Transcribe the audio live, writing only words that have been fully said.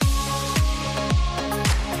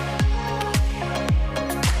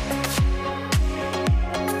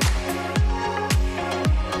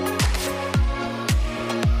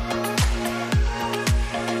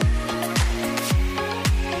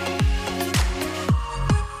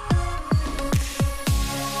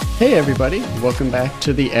Hey everybody, welcome back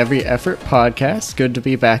to the Every Effort podcast. Good to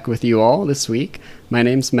be back with you all this week. My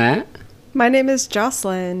name's Matt. My name is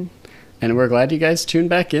Jocelyn. And we're glad you guys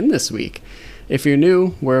tuned back in this week. If you're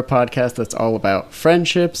new, we're a podcast that's all about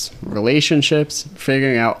friendships, relationships,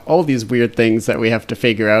 figuring out all these weird things that we have to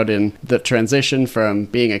figure out in the transition from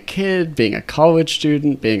being a kid, being a college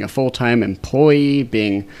student, being a full-time employee,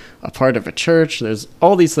 being a part of a church. There's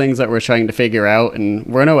all these things that we're trying to figure out, and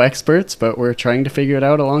we're no experts, but we're trying to figure it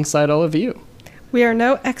out alongside all of you. We are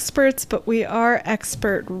no experts, but we are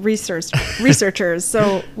expert researchers.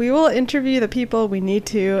 So we will interview the people we need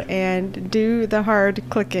to and do the hard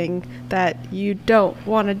clicking that you don't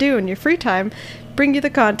want to do in your free time. Bring you the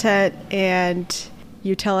content and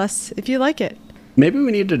you tell us if you like it. Maybe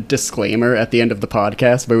we need a disclaimer at the end of the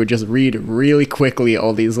podcast where we just read really quickly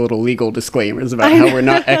all these little legal disclaimers about how we're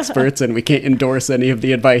not experts and we can't endorse any of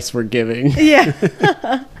the advice we're giving.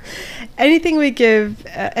 Yeah. Anything we give,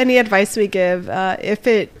 any advice we give, if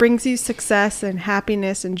it brings you success and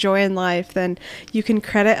happiness and joy in life, then you can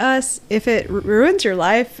credit us. If it ruins your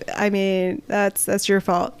life, I mean, that's your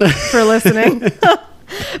fault for listening.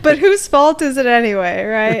 But whose fault is it anyway,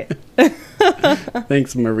 right?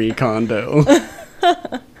 Thanks, Marie Kondo.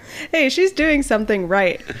 Hey, she's doing something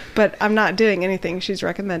right, but I'm not doing anything she's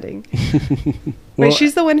recommending. Well, wait,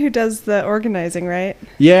 she's the one who does the organizing, right?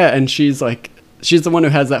 Yeah, and she's the one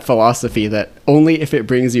who has that philosophy that only if it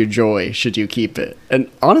brings you joy should you keep it.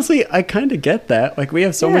 And honestly, I kind of get that. Like, we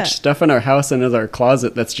have so much stuff in our house and in our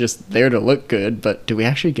closet that's just there to look good, but do we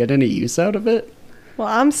actually get any use out of it? Well,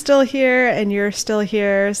 I'm still here and you're still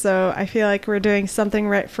here, so I feel like we're doing something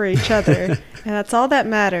right for each other. And that's all that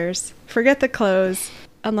matters. Forget the clothes,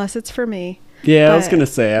 unless it's for me. Yeah, I was going to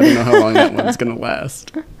say, I don't know how long that one's going to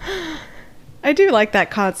last. I do like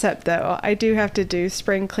that concept, though. I do have to do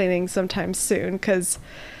spring cleaning sometime soon, because...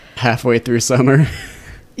 Halfway through summer?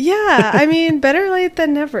 Yeah, I mean, better late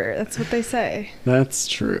than never. That's what they say. That's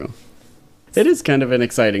true. It is kind of an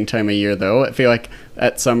exciting time of year, though. I feel like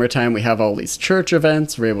at summertime we have all these church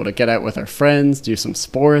events. We're able to get out with our friends, do some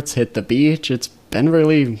sports, hit the beach. It's been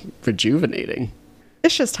really rejuvenating.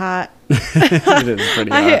 It's just hot. It is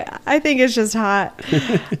pretty hot. I think it's just hot.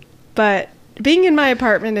 But being in my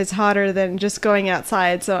apartment is hotter than just going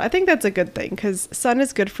outside. So I think that's a good thing because sun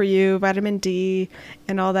is good for you, vitamin D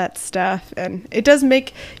and all that stuff. And it does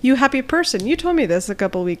make you a happy person. You told me this a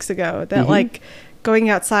couple weeks ago that like going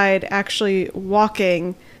outside, actually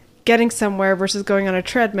walking, getting somewhere versus going on a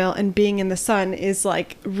treadmill and being in the sun is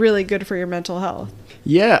like really good for your mental health.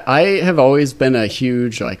 Yeah, I have always been a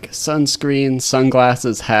huge like sunscreen,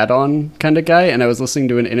 sunglasses, hat on kind of guy. And I was listening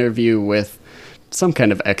to an interview with some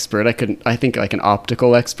kind of expert. I think like an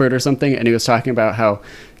optical expert or something. And he was talking about how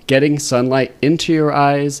getting sunlight into your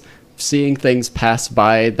eyes, seeing things pass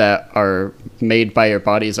by that are made by your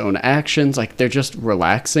body's own actions, like they're just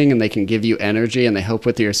relaxing and they can give you energy and they help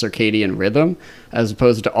with your circadian rhythm, as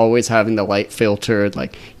opposed to always having the light filtered,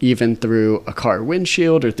 like even through a car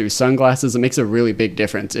windshield or through sunglasses. It makes a really big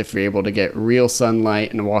difference if you're able to get real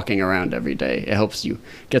sunlight and walking around every day. It helps you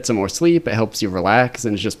get some more sleep, it helps you relax,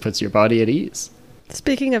 and it just puts your body at ease.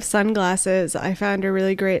 Speaking of sunglasses, I found a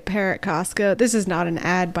really great pair at Costco. This is not an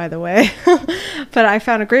ad, by the way, but I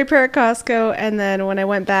found a great pair at Costco, and then when I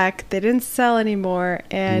went back, they didn't sell anymore,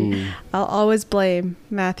 and I'll always blame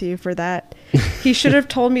Matthew for that. He should have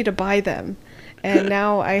told me to buy them, and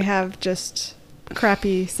now I have just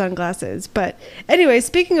crappy sunglasses. But anyway,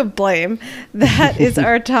 speaking of blame, that is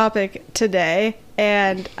our topic today,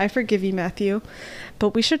 and I forgive you, Matthew.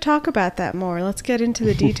 But we should talk about that more. Let's get into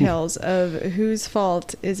the details of whose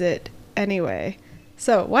fault is it anyway.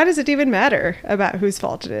 So why does it even matter about whose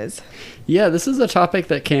fault it is? Yeah, this is a topic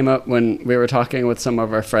that came up when we were talking with some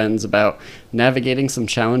of our friends about navigating some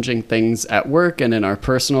challenging things at work and in our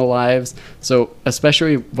personal lives. So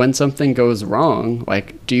especially when something goes wrong,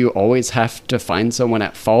 like, do you always have to find someone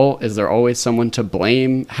at fault? Is there always someone to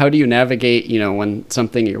blame? How do you navigate, when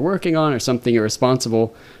something you're working on or something you're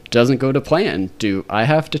responsible doesn't go to plan? Do I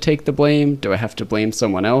have to take the blame? Do I have to blame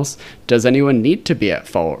someone else? Does anyone need to be at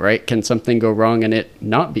fault, right? Can something go wrong and it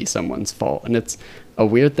not be someone's fault? And it's a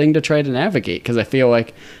weird thing to try to navigate, because I feel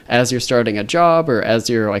like as you're starting a job or as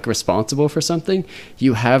you're like responsible for something,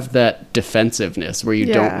 you have that defensiveness where you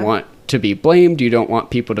don't want to be blamed. You don't want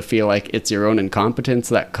people to feel like it's your own incompetence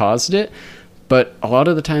that caused it. But a lot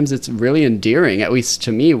of the times it's really endearing, at least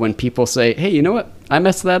to me, when people say, hey, you know what? I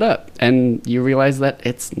messed that up. And you realize that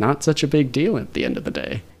it's not such a big deal at the end of the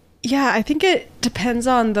day. Yeah, I think it depends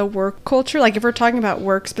on the work culture. Like if we're talking about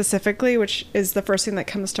work specifically, which is the first thing that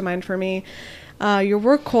comes to mind for me, your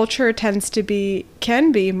work culture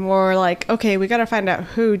can be more like, okay, we got to find out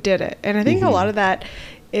who did it. And I think a lot of that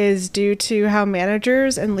is due to how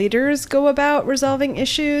managers and leaders go about resolving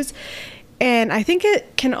issues. And I think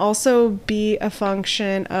it can also be a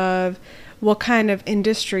function of what kind of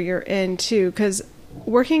industry you're in too, because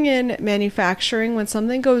working in manufacturing, when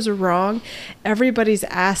something goes wrong, everybody's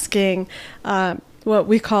asking what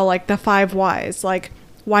we call like the 5 whys. Like,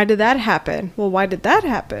 why did that happen? Well, why did that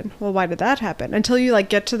happen? Well, why did that happen? Until you like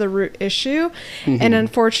get to the root issue. And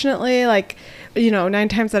unfortunately, like, 9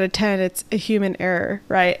 times out of 10, it's a human error,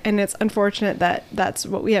 right? And it's unfortunate that that's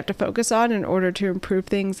what we have to focus on in order to improve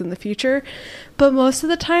things in the future. But most of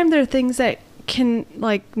the time, there are things that can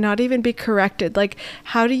like not even be corrected. Like,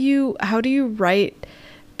 how do you write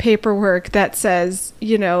paperwork that says,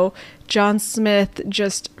 John Smith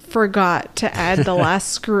just forgot to add the last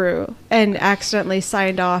screw and accidentally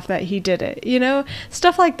signed off that he did it?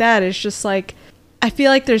 Stuff like that is just like, I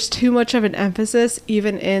feel like there's too much of an emphasis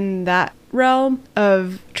even in that realm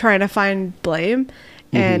of trying to find blame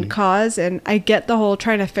and cause. And I get the whole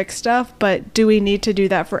trying to fix stuff, but do we need to do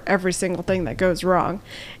that for every single thing that goes wrong?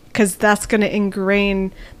 Because that's going to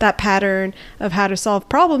ingrain that pattern of how to solve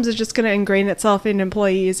problems is just going to ingrain itself in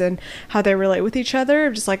employees and how they relate with each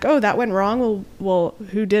other. Just like, oh, that went wrong. Well,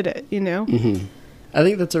 who did it? I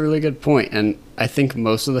think that's a really good point. And I think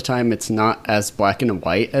most of the time it's not as black and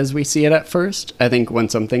white as we see it at first. I think when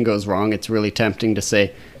something goes wrong, it's really tempting to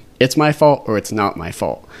say, it's my fault or it's not my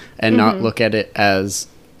fault. And not look at it as,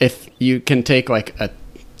 if you can take like a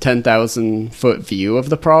 10,000 foot view of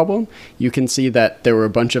the problem, you can see that there were a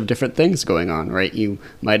bunch of different things going on, right? You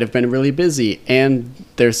might have been really busy and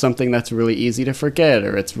there's something that's really easy to forget,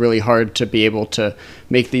 or it's really hard to be able to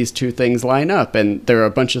make these two things line up. And there are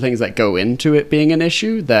a bunch of things that go into it being an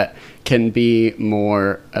issue that can be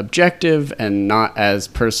more objective and not as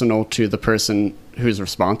personal to the person who's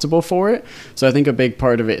responsible for it. So I think a big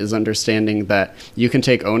part of it is understanding that you can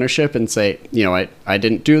take ownership and say, I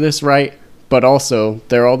didn't do this right. But also,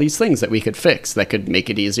 there are all these things that we could fix that could make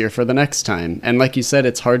it easier for the next time. And like you said,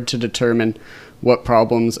 it's hard to determine what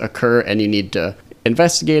problems occur, and you need to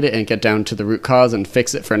investigate it and get down to the root cause and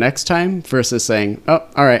fix it for next time, versus saying, oh,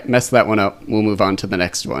 all right, mess that one up, we'll move on to the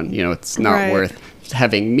next one. It's not worth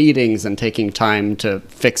having meetings and taking time to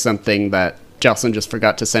fix something that Jocelyn just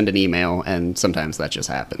forgot to send an email, and sometimes that just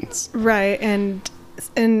happens. Right. And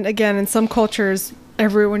again, in some cultures,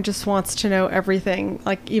 everyone just wants to know everything,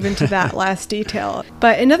 like even to that last detail.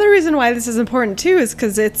 But another reason why this is important too is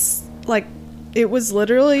because it's like, it was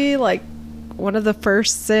literally like one of the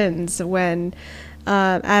first sins when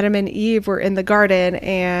Adam and Eve were in the garden,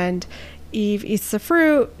 and Eve eats the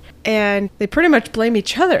fruit, and they pretty much blame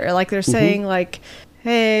each other. Like they're saying like,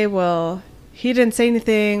 hey, well, he didn't say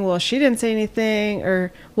anything. Well, she didn't say anything.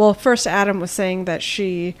 Or, well, first Adam was saying that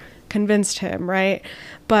she convinced him, right?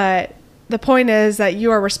 But the point is that you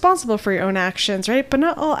are responsible for your own actions, right? But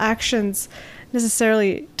not all actions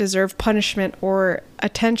necessarily deserve punishment or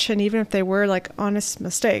attention, even if they were like honest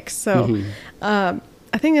mistakes. So I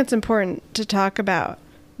think it's important to talk about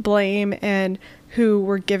blame and who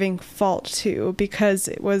we're giving fault to, because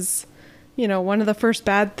it was, one of the first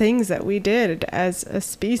bad things that we did as a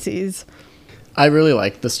species. I really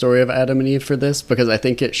like the story of Adam and Eve for this, because I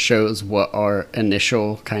think it shows what our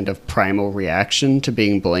initial kind of primal reaction to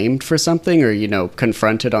being blamed for something, or,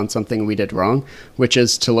 confronted on something we did wrong, which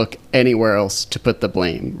is to look anywhere else to put the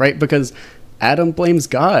blame, right? Because Adam blames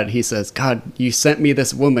God. He says, God, you sent me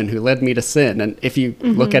this woman who led me to sin. And if you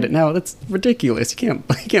look at it now, that's ridiculous. You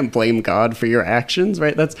can't blame God for your actions,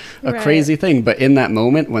 right? That's a crazy thing. But in that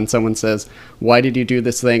moment, when someone says, why did you do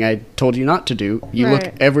this thing I told you not to do? You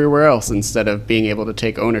look everywhere else instead of being able to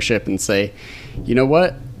take ownership and say, you know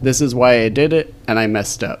what? This is why I did it, and I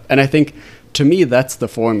messed up. And I think, to me, that's the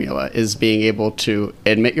formula, is being able to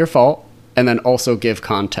admit your fault, and then also give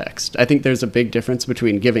context. I think there's a big difference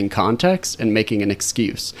between giving context and making an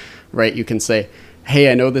excuse, right? You can say, hey,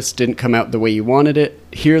 I know this didn't come out the way you wanted it.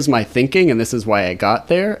 Here's my thinking, and this is why I got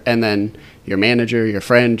there. And then your manager, your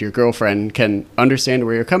friend, your girlfriend can understand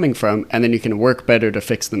where you're coming from, and then you can work better to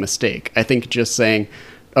fix the mistake. I think just saying,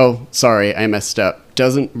 oh, sorry, I messed up,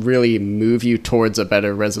 doesn't really move you towards a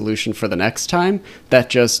better resolution for the next time. That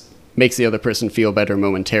just makes the other person feel better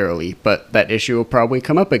momentarily, but that issue will probably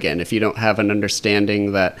come up again if you don't have an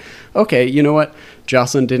understanding that, okay, you know what,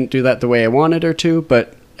 Jocelyn didn't do that the way I wanted her to,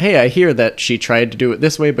 but hey, I hear that she tried to do it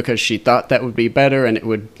this way because she thought that would be better and it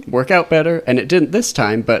would work out better, and it didn't this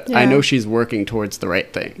time, but I know she's working towards the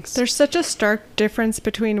right things. There's such a stark difference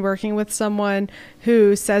between working with someone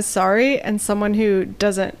who says sorry and someone who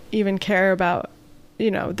doesn't even care about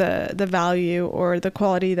the value or the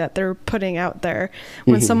quality that they're putting out there.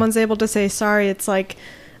 When someone's able to say sorry, it's like,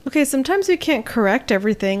 okay, sometimes we can't correct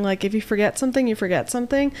everything. Like if you forget something, you forget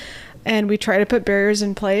something. And we try to put barriers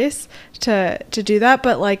in place to do that.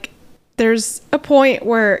 But like there's a point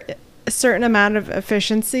where a certain amount of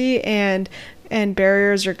efficiency and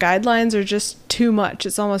barriers or guidelines are just too much.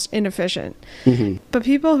 It's almost inefficient. But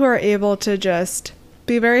people who are able to just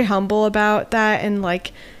be very humble about that and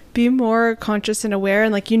like be more conscious and aware,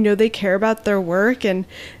 and like, you know, they care about their work, and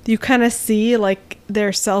you kind of see like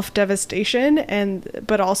their self-devastation and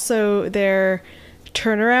but also their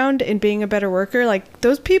turnaround in being a better worker. Like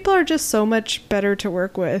those people are just so much better to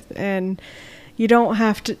work with, and you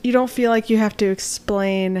don't feel like you have to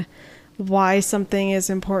explain why something is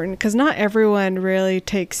important, because not everyone really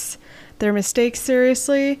takes their mistakes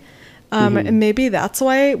seriously. And maybe that's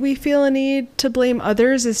why we feel a need to blame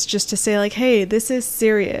others, is just to say like, hey, this is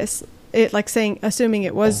serious. It like assuming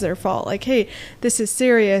it was their fault, like, hey, this is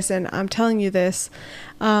serious and I'm telling you this.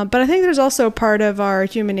 But I think there's also a part of our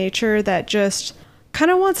human nature that just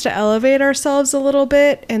kind of wants to elevate ourselves a little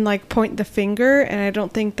bit and like point the finger. And I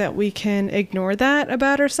don't think that we can ignore that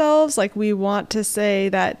about ourselves. Like we want to say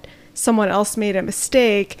that someone else made a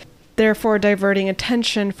mistake, therefore diverting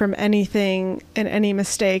attention from anything and any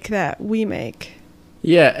mistake that we make.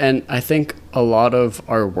 Yeah, and I think a lot of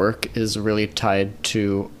our work is really tied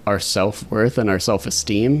to our self-worth and our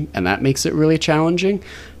self-esteem, and that makes it really challenging.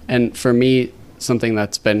 And for me, something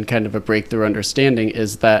that's been kind of a breakthrough understanding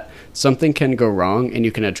is that something can go wrong and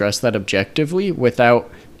you can address that objectively without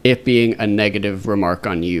it being a negative remark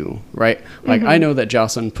on you, right? Like, I know that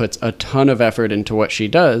Jocelyn puts a ton of effort into what she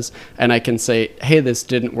does, and I can say, hey, this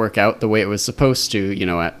didn't work out the way it was supposed to, you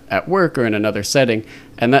know, at work or in another setting,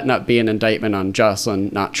 and that not be an indictment on Jocelyn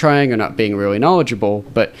not trying or not being really knowledgeable,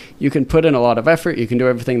 but you can put in a lot of effort, you can do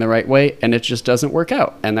everything the right way, and it just doesn't work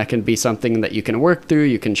out. And that can be something that you can work through,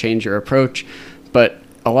 you can change your approach, but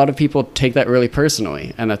a lot of people take that really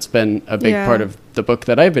personally, and that's been a big part of the book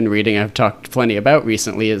that I've been reading, I've talked plenty about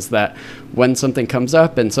recently, is that when something comes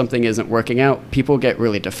up and something isn't working out, people get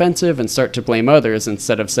really defensive and start to blame others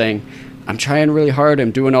instead of saying, I'm trying really hard,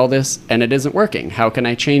 I'm doing all this, and it isn't working. How can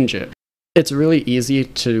I change it? It's really easy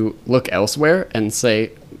to look elsewhere and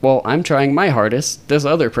say, well, I'm trying my hardest, this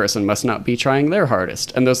other person must not be trying their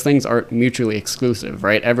hardest. And those things aren't mutually exclusive,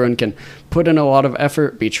 right? Everyone can put in a lot of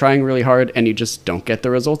effort, be trying really hard, and you just don't get the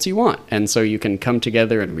results you want. And so you can come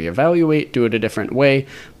together and reevaluate, do it a different way,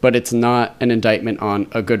 but it's not an indictment on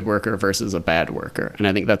a good worker versus a bad worker. And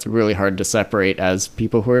I think that's really hard to separate as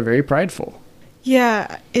people who are very prideful.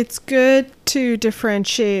 Yeah, it's good to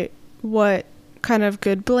differentiate what kind of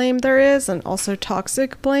good blame there is and also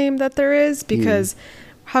toxic blame that there is, because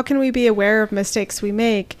how can we be aware of mistakes we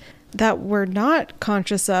make that we're not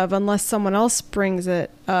conscious of unless someone else brings it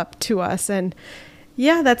up to us? And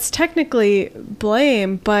yeah, that's technically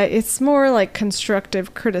blame, but it's more like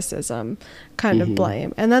constructive criticism kind of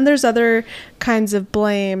blame. And then there's other kinds of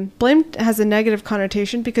blame. Blame has a negative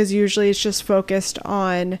connotation because usually it's just focused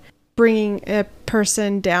on bringing a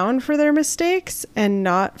person down for their mistakes and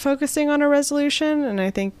not focusing on a resolution. And I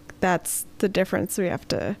think that's the difference we have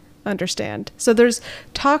to understand. So there's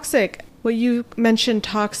toxic, well, you mentioned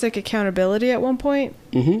toxic accountability at one point.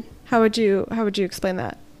 How would you explain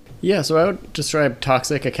that? Yeah, so I would describe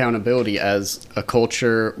toxic accountability as a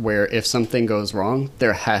culture where if something goes wrong,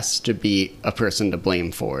 there has to be a person to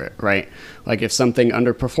blame for it, right? Like if something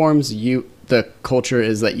underperforms, the culture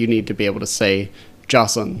is that you need to be able to say,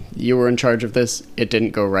 Jocelyn, you were in charge of this, it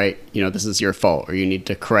didn't go right, you know, this is your fault, or you need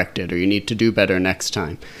to correct it, or you need to do better next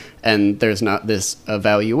time. And there's not this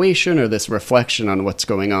evaluation or this reflection on what's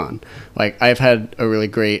going on. Like, I've had a really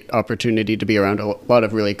great opportunity to be around a lot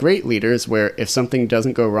of really great leaders where if something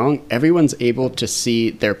doesn't go wrong, everyone's able to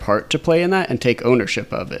see their part to play in that and take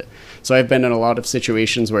ownership of it. So I've been in a lot of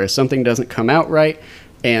situations where something doesn't come out right,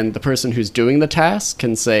 and the person who's doing the task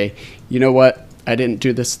can say, you know what, I didn't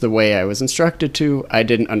do this the way I was instructed to. I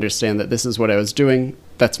didn't understand that this is what I was doing.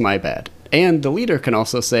 That's my bad. And the leader can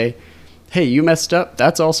also say, hey, you messed up.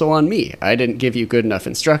 That's also on me. I didn't give you good enough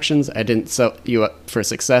instructions. I didn't set you up for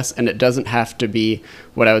success. And it doesn't have to be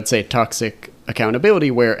what I would say toxic accountability,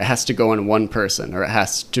 where it has to go on one person or it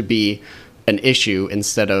has to be an issue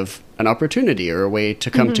instead of an opportunity or a way to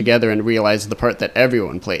come together and realize the part that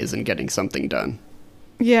everyone plays in getting something done.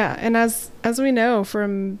 Yeah. And as we know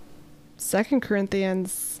from 2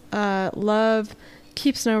 Corinthians, love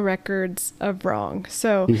keeps no records of wrong.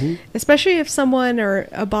 So especially if someone or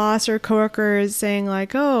a boss or coworker is saying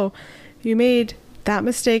like, oh, you made that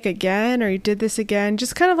mistake again, or you did this again,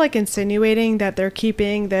 just kind of like insinuating that they're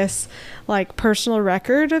keeping this like personal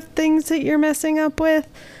record of things that you're messing up with.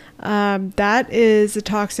 That is a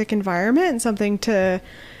toxic environment and something to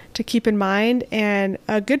to keep in mind. And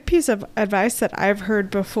a good piece of advice that I've heard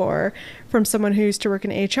before from someone who used to work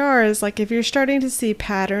in HR is like, if you're starting to see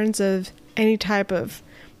patterns of any type of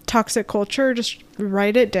toxic culture, just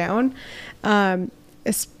write it down.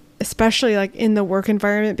 Especially like in the work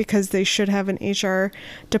environment, because they should have an HR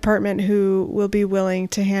department who will be willing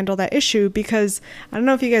to handle that issue. Because I don't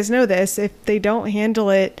know if you guys know this, if they don't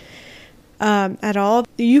handle it at all,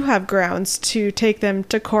 you have grounds to take them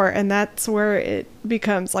to court, and that's where it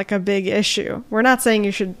becomes like a big issue. We're not saying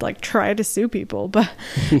you should like try to sue people, but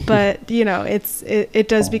you know, it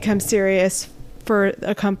does become serious for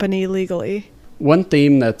a company legally. One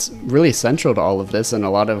theme that's really central to all of this, and a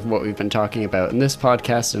lot of what we've been talking about in this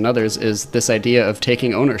podcast and others, is this idea of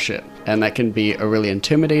taking ownership. And that can be a really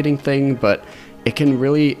intimidating thing, but it can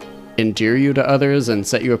really endear you to others and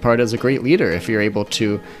set you apart as a great leader if you're able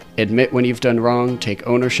to admit when you've done wrong, take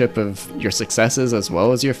ownership of your successes as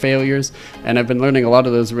well as your failures. And I've been learning a lot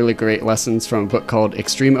of those really great lessons from a book called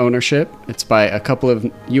Extreme Ownership. It's by a couple of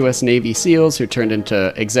US Navy SEALs who turned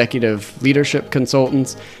into executive leadership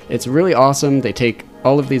consultants. It's really awesome. They take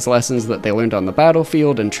all of these lessons that they learned on the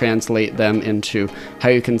battlefield and translate them into how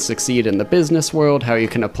you can succeed in the business world, how you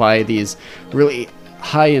can apply these really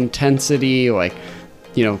high intensity, like,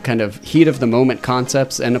 you know, kind of heat of the moment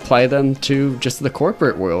concepts and apply them to just the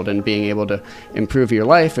corporate world, and being able to improve your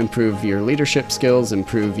life, improve your leadership skills,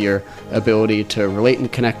 improve your ability to relate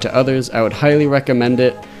and connect to others. I would highly recommend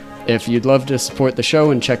it. If you'd love to support the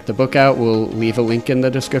show and check the book out, we'll leave a link in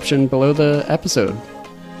the description below the episode.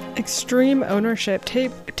 Extreme ownership.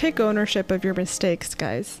 Take ownership of your mistakes,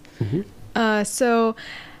 guys. Mm-hmm. So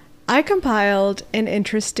I compiled an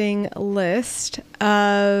interesting list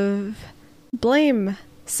of blame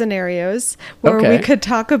scenarios where we could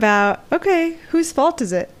talk about, okay, whose fault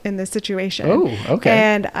is it in this situation? Oh, okay.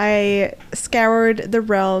 And I scoured the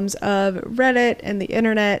realms of Reddit and the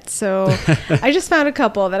internet, so I just found a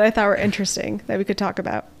couple that I thought were interesting that we could talk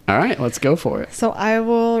about. All right, let's go for it. So I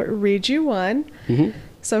will read you one. Mm-hmm.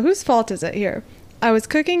 So whose fault is it here? I was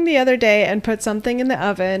cooking the other day and put something in the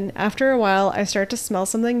oven. After a while, I start to smell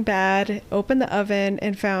something bad, opened the oven,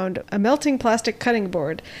 and found a melting plastic cutting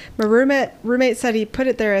board. My roommate said he put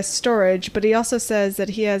it there as storage, but he also says that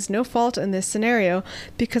he has no fault in this scenario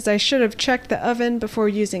because I should have checked the oven before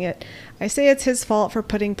using it. I say it's his fault for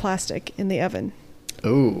putting plastic in the oven.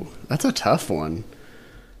 Ooh, that's a tough one.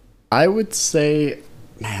 I would say,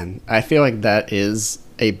 man, I feel like that is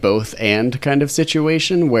a both and kind of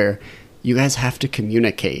situation where you guys have to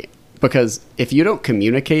communicate, because if you don't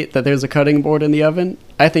communicate that there's a cutting board in the oven,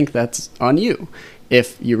 I think that's on you.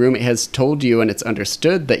 If your roommate has told you and it's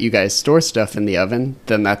understood that you guys store stuff in the oven,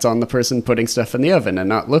 then that's on the person putting stuff in the oven and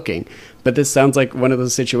not looking. But this sounds like one of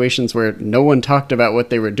those situations where no one talked about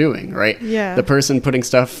what they were doing, right? Yeah. The person putting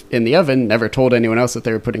stuff in the oven never told anyone else that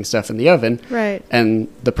they were putting stuff in the oven. Right. And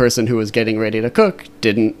the person who was getting ready to cook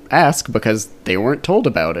didn't ask because they weren't told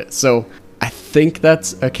about it. So I think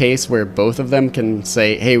that's a case where both of them can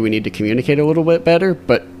say, hey, we need to communicate a little bit better.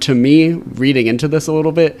 But to me, reading into this a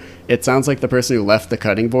little bit, it sounds like the person who left the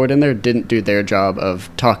cutting board in there didn't do their job of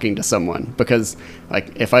talking to someone. Because,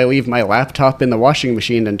 like, if I leave my laptop in the washing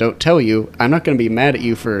machine and don't tell you, I'm not going to be mad at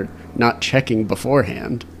you for not checking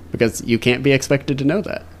beforehand, because you can't be expected to know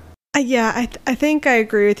that. Yeah, I think I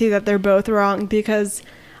agree with you that they're both wrong, because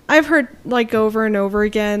I've heard, like, over and over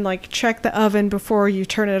again, like, check the oven before you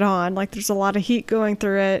turn it on. Like, there's a lot of heat going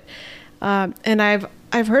through it. And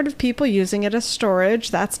I've heard of people using it as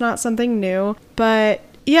storage. That's not something new. But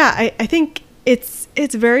yeah, I think it's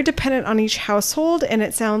very dependent on each household. And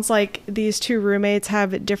it sounds like these two roommates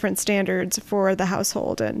have different standards for the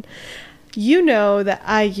household. And you know that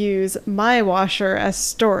I use my washer as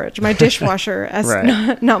storage, my dishwasher as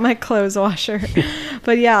right. not my clothes washer.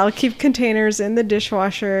 But yeah, I'll keep containers in the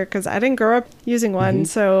dishwasher because I didn't grow up using one. Mm-hmm.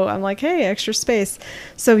 So I'm like, hey, extra space.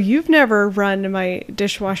 So you've never run my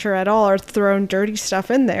dishwasher at all or thrown dirty stuff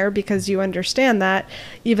in there because you understand that,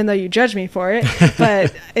 even though you judge me for it.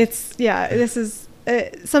 But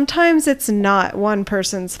sometimes it's not one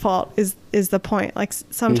person's fault is the point. Like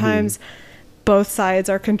sometimes both sides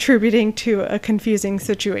are contributing to a confusing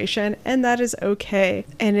situation, and that is okay.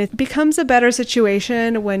 And it becomes a better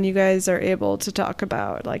situation when you guys are able to talk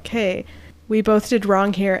about, like, hey, we both did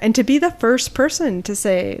wrong here. And to be the first person to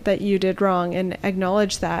say that you did wrong and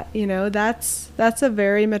acknowledge that, you know, that's a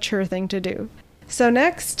very mature thing to do. So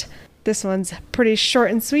next, this one's pretty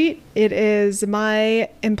short and sweet. It is, my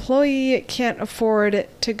employee can't afford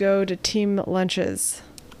to go to team lunches.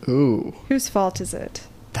 Ooh. Whose fault is it?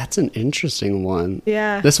 That's an interesting one.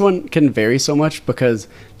 Yeah. This one can vary so much because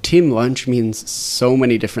team lunch means so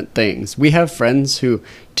many different things. We have friends who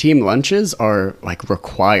team lunches are like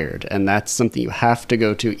required, and that's something you have to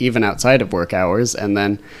go to even outside of work hours. And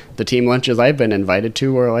then the team lunches I've been invited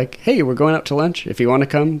to are like, hey, we're going out to lunch. If you want to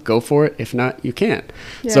come, go for it. If not, you can't.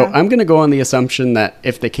 Yeah. So I'm going to go on the assumption that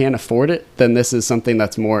if they can't afford it, then this is something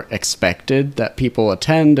that's more expected that people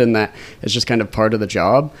attend, and that is just kind of part of the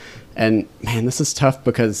job. And man, this is tough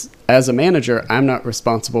because as a manager, I'm not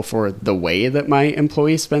responsible for the way that my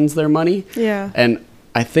employee spends their money. Yeah. And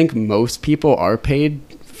I think most people are paid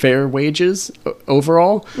fair wages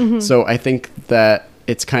overall. Mm-hmm. So I think that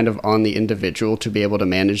it's kind of on the individual to be able to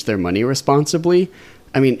manage their money responsibly.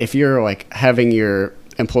 I mean, if you're like having your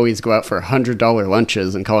employees go out for $100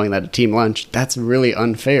 lunches and calling that a team lunch, that's really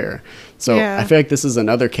unfair. So I feel like this is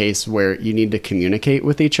another case where you need to communicate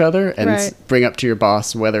with each other and bring up to your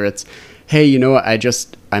boss, whether it's, hey, you know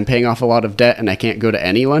what, I'm paying off a lot of debt and I can't go to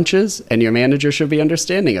any lunches, and your manager should be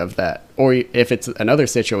understanding of that. Or if it's another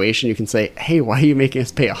situation, you can say, hey, why are you making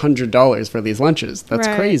us pay $100 for these lunches? That's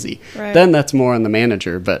crazy. Right. Then that's more on the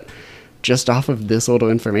manager. But just off of this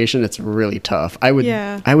little information, it's really tough. I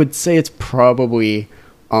would say it's probably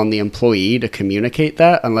on the employee to communicate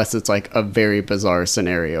that, unless it's like a very bizarre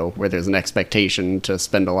scenario where there's an expectation to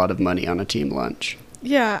spend a lot of money on a team lunch.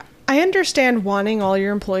 Yeah, I understand wanting all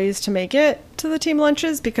your employees to make it to the team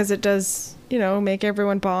lunches because it does, make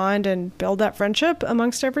everyone bond and build that friendship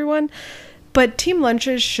amongst everyone. But team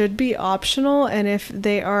lunches should be optional, and if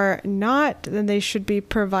they are not, then they should be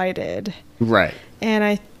provided. Right. And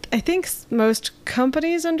I think most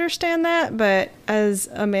companies understand that, but as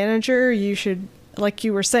a manager, you should, like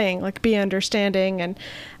you were saying, like be understanding and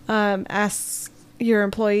ask your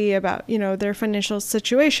employee about, their financial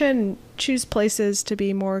situation, choose places to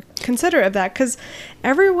be more considerate of that, because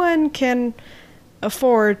everyone can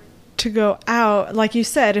afford to go out, like you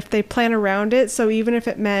said, if they plan around it. So even if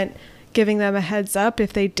it meant giving them a heads up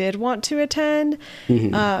if they did want to attend.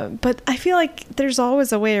 Mm-hmm. But I feel like there's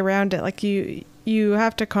always a way around it. Like you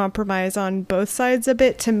have to compromise on both sides a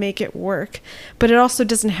bit to make it work. But it also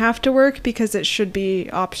doesn't have to work because it should be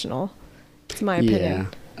optional. It's my opinion. Yeah.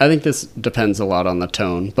 I think this depends a lot on the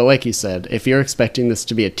tone. But like you said, if you're expecting this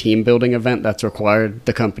to be a team building event that's required,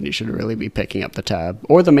 the company should really be picking up the tab,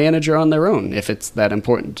 or the manager on their own if it's that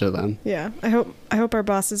important to them. Yeah, I hope our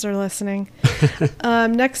bosses are listening.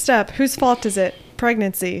 Next up, whose fault is it?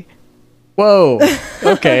 Pregnancy. Whoa.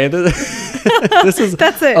 Okay. This is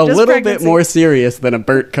That's it. a little pregnancy. Bit more serious than a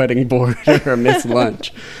Burt cutting board or a missed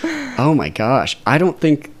lunch. Oh my gosh. I don't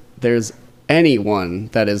think there's anyone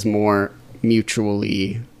that is more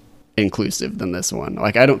mutually inclusive than this one.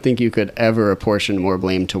 Like, I don't think you could ever apportion more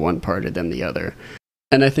blame to one party than the other.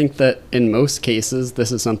 And I think that in most cases,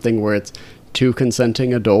 this is something where it's two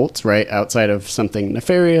consenting adults, right, outside of something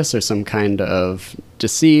nefarious or some kind of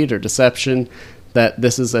deceit or deception, that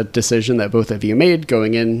this is a decision that both of you made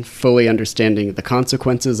going in fully understanding the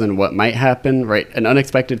consequences and what might happen, right? An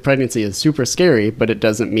unexpected pregnancy is super scary, but it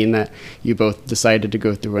doesn't mean that you both decided to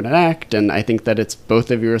go through an act. And I think that it's both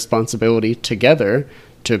of your responsibility together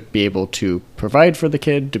to be able to provide for the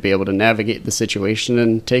kid, to be able to navigate the situation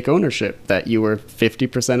and take ownership that you were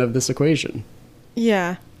 50% of this equation.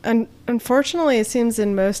 Yeah. And unfortunately, it seems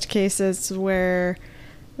in most cases where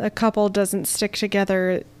a couple doesn't stick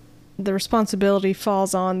together, the responsibility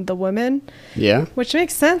falls on the women. Yeah. Which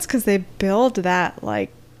makes sense because they build that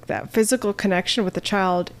physical connection with the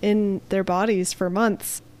child in their bodies for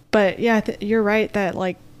months. But yeah, you're right that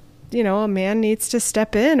a man needs to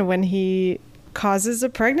step in when he causes a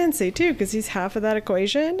pregnancy too, because he's half of that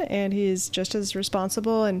equation and he's just as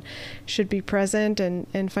responsible and should be present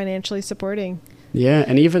and financially supporting. Yeah,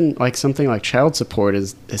 and even something like child support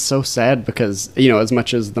is so sad because, as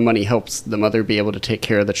much as the money helps the mother be able to take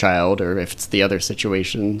care of the child, or if it's the other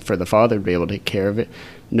situation for the father to be able to take care of it,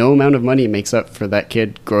 no amount of money makes up for that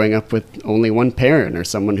kid growing up with only one parent or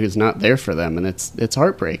someone who's not there for them. And it's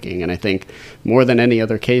heartbreaking. And I think more than any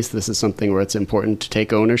other case, this is something where it's important to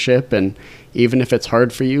take ownership. And even if it's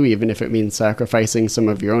hard for you, even if it means sacrificing some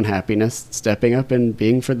of your own happiness, stepping up and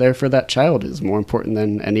being there for that child is more important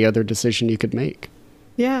than any other decision you could make.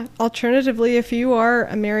 Yeah. Alternatively, if you are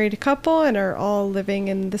a married couple and are all living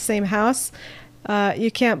in the same house,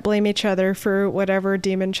 you can't blame each other for whatever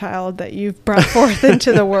demon child that you've brought forth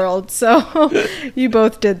into the world. So you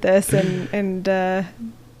both did this, and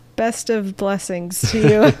best of blessings to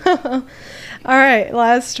you. All right,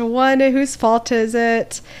 last one. Whose fault is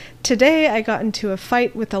it? Today I got into a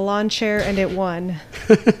fight with a lawn chair and it won.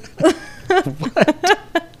 What?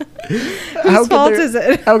 Whose fault is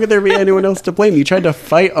it? How could there be anyone else to blame? You tried to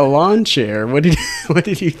fight a lawn chair. What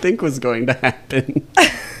did you think was going to happen?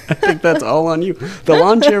 I think that's all on you. The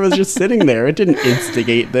lawn chair was just sitting there. It didn't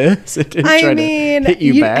instigate this. It didn't try to hit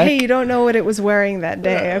you back. Hey, you don't know what it was wearing that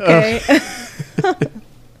day, okay?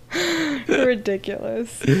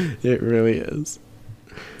 Ridiculous. It really is.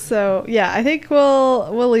 So yeah, I think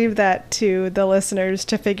we'll leave that to the listeners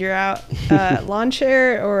to figure out, lawn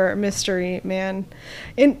chair or mystery man.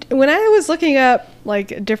 And when I was looking up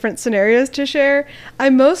like different scenarios to share, I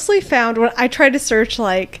mostly found when I tried to search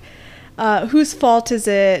like whose fault is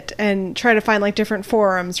it and try to find like different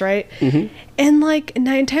forums, right? Mm-hmm. And like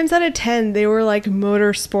 9 times out of 10 they were like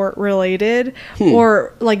motorsport related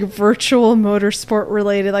or like virtual motorsport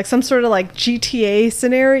related, like some sort of like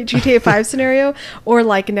GTA 5 scenario, or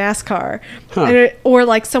like NASCAR. Or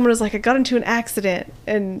like someone was like, I got into an accident,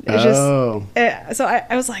 and it just so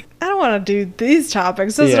I was like, I don't want to do these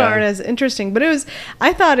topics, those aren't as interesting. But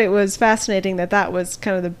I thought it was fascinating that was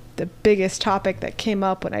kind of the biggest topic that came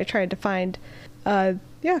up when I tried to find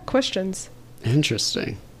questions.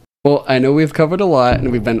 Interesting. Well, I know we've covered a lot,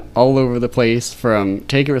 and we've been all over the place, from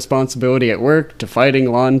taking responsibility at work to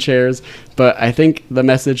fighting lawn chairs, but I think the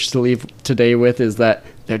message to leave today with is that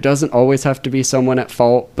there doesn't always have to be someone at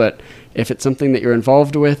fault, but if it's something that you're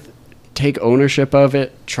involved with, take ownership of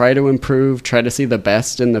it, try to improve, try to see the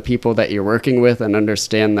best in the people that you're working with, and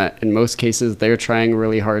understand that in most cases they're trying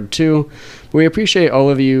really hard too. But we appreciate all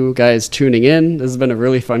of you guys tuning in. This has been a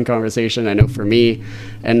really fun conversation, I know, for me,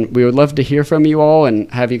 and we would love to hear from you all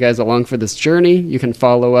and have you guys along for this journey. You can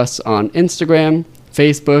follow us on Instagram,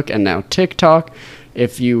 Facebook, and now TikTok.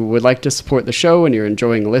 If you would like to support the show and you're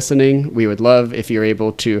enjoying listening, we would love if you're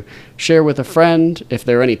able to share with a friend. If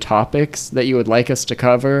there are any topics that you would like us to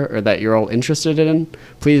cover or that you're all interested in,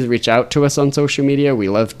 please reach out to us on social media. We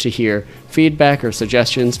love to hear feedback or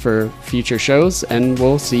suggestions for future shows, and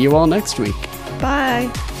we'll see you all next week. Bye.